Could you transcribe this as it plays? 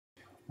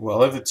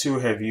Well, if the two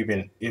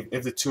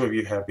of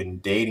you have been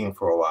dating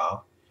for a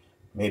while,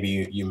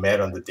 maybe you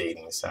met on the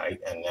dating site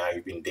and now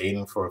you've been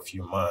dating for a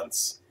few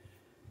months.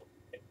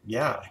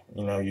 Yeah,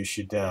 you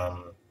should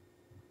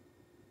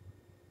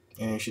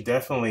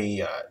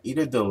definitely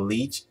either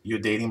delete your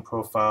dating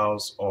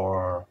profiles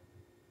or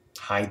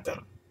hide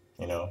them.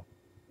 You know,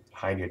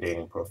 hide your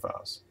dating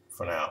profiles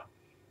for now.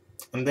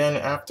 And then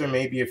after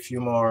maybe a few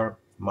more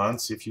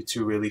months, if you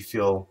two really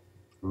feel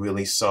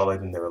really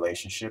solid in the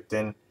relationship,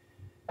 then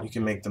you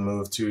can make the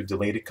move to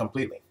delete it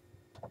completely.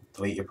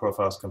 Delete your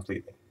profiles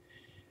completely.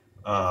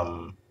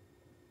 Um,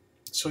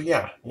 so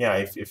yeah,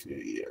 if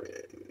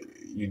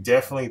you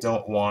definitely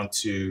don't want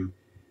to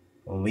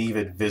leave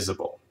it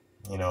visible,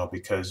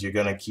 because you're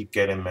gonna keep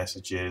getting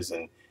messages,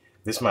 and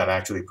this might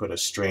actually put a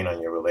strain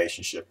on your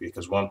relationship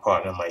because one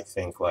partner might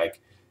think like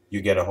you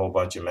get a whole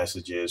bunch of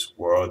messages,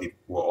 we're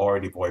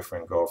already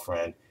boyfriend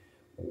girlfriend.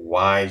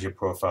 Why is your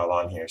profile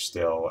on here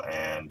still?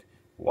 And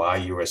why are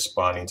you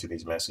responding to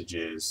these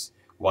messages?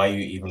 Why are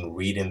you even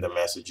reading the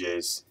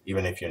messages,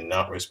 even if you're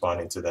not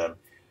responding to them?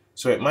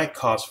 So it might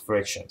cause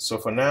friction. So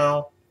for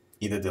now,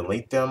 either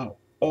delete them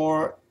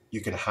or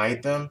you can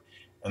hide them.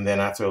 And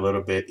then after a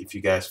little bit, if you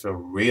guys feel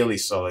really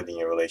solid in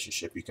your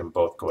relationship, you can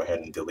both go ahead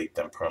and delete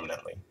them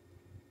permanently.